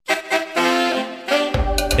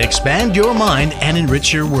Expand your mind and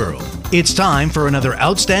enrich your world. It's time for another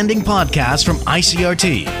outstanding podcast from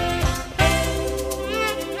ICRT.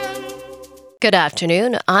 Good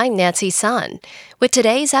afternoon, I'm Nancy Sun with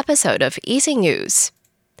today's episode of Easy News.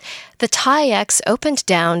 The Tai-Ex opened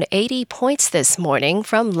down 80 points this morning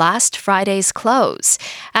from last Friday's close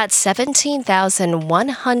at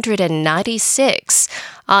 17,196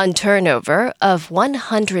 on turnover of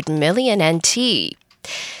 100 million NT.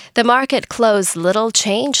 The market closed little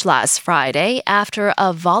change last Friday after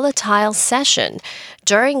a volatile session,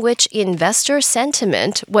 during which investor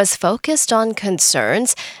sentiment was focused on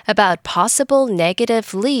concerns about possible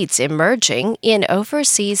negative leads emerging in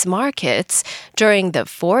overseas markets during the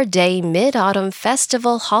 4-day Mid-Autumn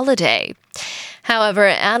Festival holiday. However,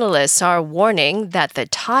 analysts are warning that the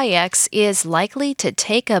Tai-Ex is likely to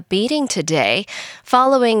take a beating today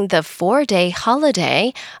following the 4-day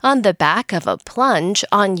holiday on the back of a plunge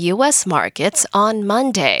on U.S. markets on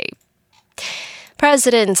Monday.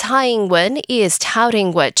 President Tsai is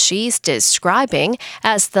touting what she's describing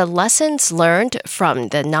as the lessons learned from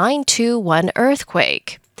the 9/21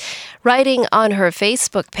 earthquake. Writing on her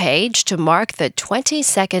Facebook page to mark the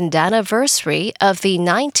 22nd anniversary of the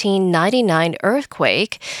 1999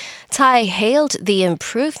 earthquake, Tsai hailed the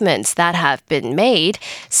improvements that have been made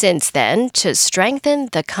since then to strengthen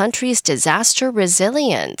the country's disaster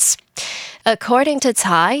resilience. According to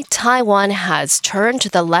Tsai, Taiwan has turned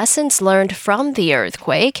the lessons learned from the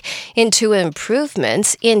earthquake into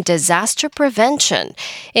improvements in disaster prevention,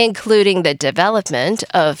 including the development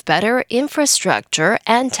of better infrastructure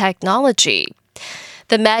and technology.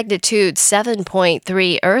 The magnitude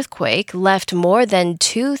 7.3 earthquake left more than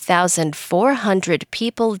 2,400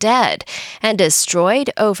 people dead and destroyed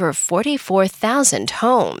over 44,000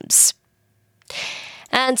 homes.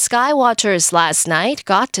 And skywatchers last night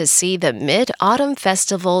got to see the Mid-Autumn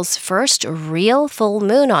Festival's first real full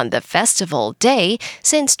moon on the festival day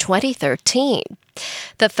since 2013.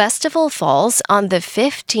 The festival falls on the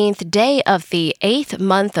 15th day of the 8th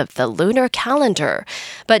month of the lunar calendar,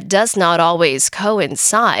 but does not always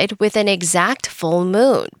coincide with an exact full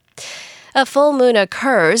moon. A full moon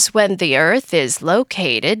occurs when the Earth is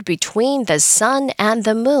located between the Sun and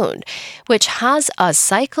the Moon, which has a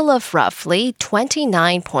cycle of roughly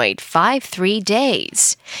 29.53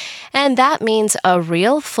 days. And that means a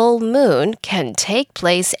real full moon can take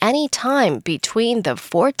place any time between the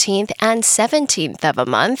 14th and 17th of a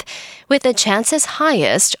month, with the chances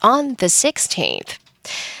highest on the 16th.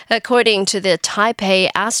 According to the Taipei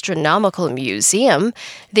Astronomical Museum,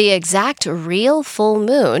 the exact real full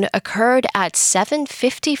moon occurred at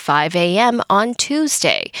 7:55 a.m. on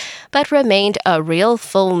Tuesday, but remained a real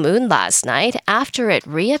full moon last night after it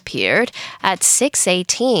reappeared at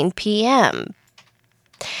 6:18 p.m.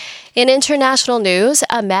 In international news,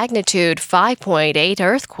 a magnitude 5.8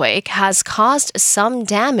 earthquake has caused some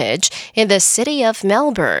damage in the city of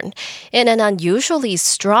Melbourne, in an unusually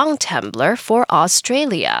strong trembler for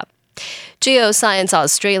Australia. Geoscience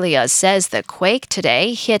Australia says the quake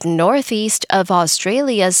today hit northeast of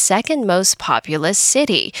Australia's second most populous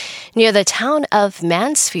city, near the town of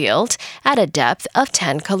Mansfield, at a depth of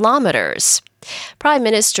 10 kilometers. Prime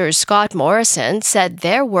Minister Scott Morrison said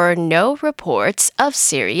there were no reports of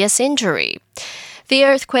serious injury. The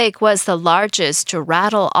earthquake was the largest to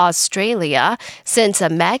rattle Australia since a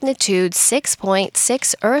magnitude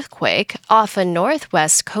 6.6 earthquake off a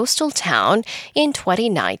northwest coastal town in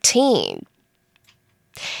 2019.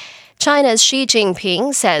 China's Xi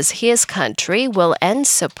Jinping says his country will end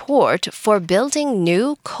support for building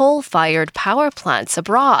new coal-fired power plants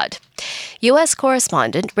abroad. U.S.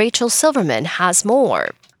 correspondent Rachel Silverman has more.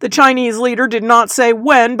 The Chinese leader did not say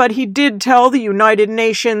when, but he did tell the United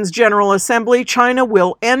Nations General Assembly China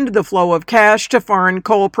will end the flow of cash to foreign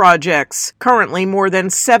coal projects. Currently, more than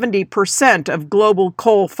 70% of global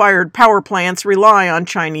coal-fired power plants rely on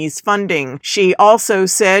Chinese funding. Xi also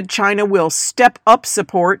said China will step up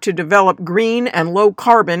support to develop green and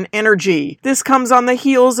low-carbon energy. This comes on the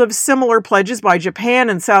heels of similar pledges by Japan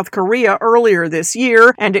and South Korea earlier this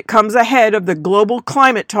year, and it comes ahead of the global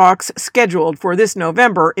climate talks scheduled for this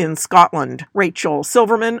November in Scotland. Rachel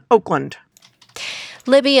Silverman, Oakland.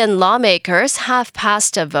 Libyan lawmakers have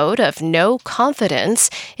passed a vote of no confidence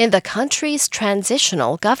in the country's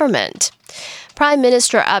transitional government. Prime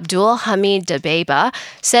Minister Abdul Hamid Dbeibah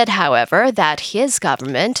said, however, that his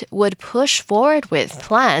government would push forward with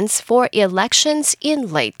plans for elections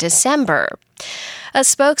in late December. A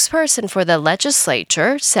spokesperson for the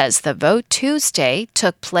legislature says the vote Tuesday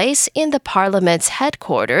took place in the parliament's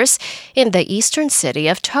headquarters in the eastern city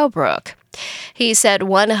of Tobruk. He said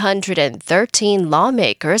 113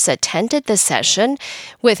 lawmakers attended the session,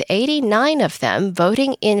 with 89 of them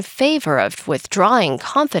voting in favor of withdrawing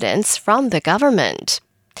confidence from the government.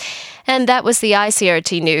 And that was the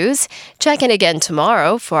ICRT News. Check in again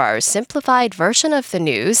tomorrow for our simplified version of the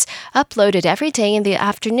news, uploaded every day in the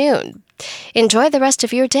afternoon. Enjoy the rest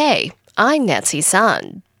of your day. I'm Nancy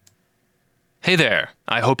Sun. Hey there.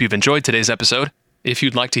 I hope you've enjoyed today's episode. If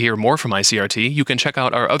you'd like to hear more from ICRT, you can check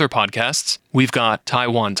out our other podcasts. We've got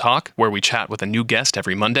Taiwan Talk, where we chat with a new guest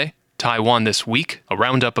every Monday, Taiwan This Week, a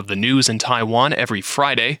roundup of the news in Taiwan every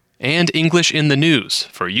Friday, and English in the News,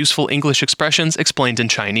 for useful English expressions explained in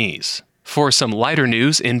Chinese. For some lighter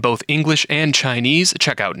news in both English and Chinese,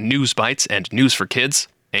 check out News Bites and News for Kids.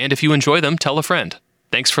 And if you enjoy them, tell a friend.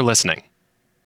 Thanks for listening.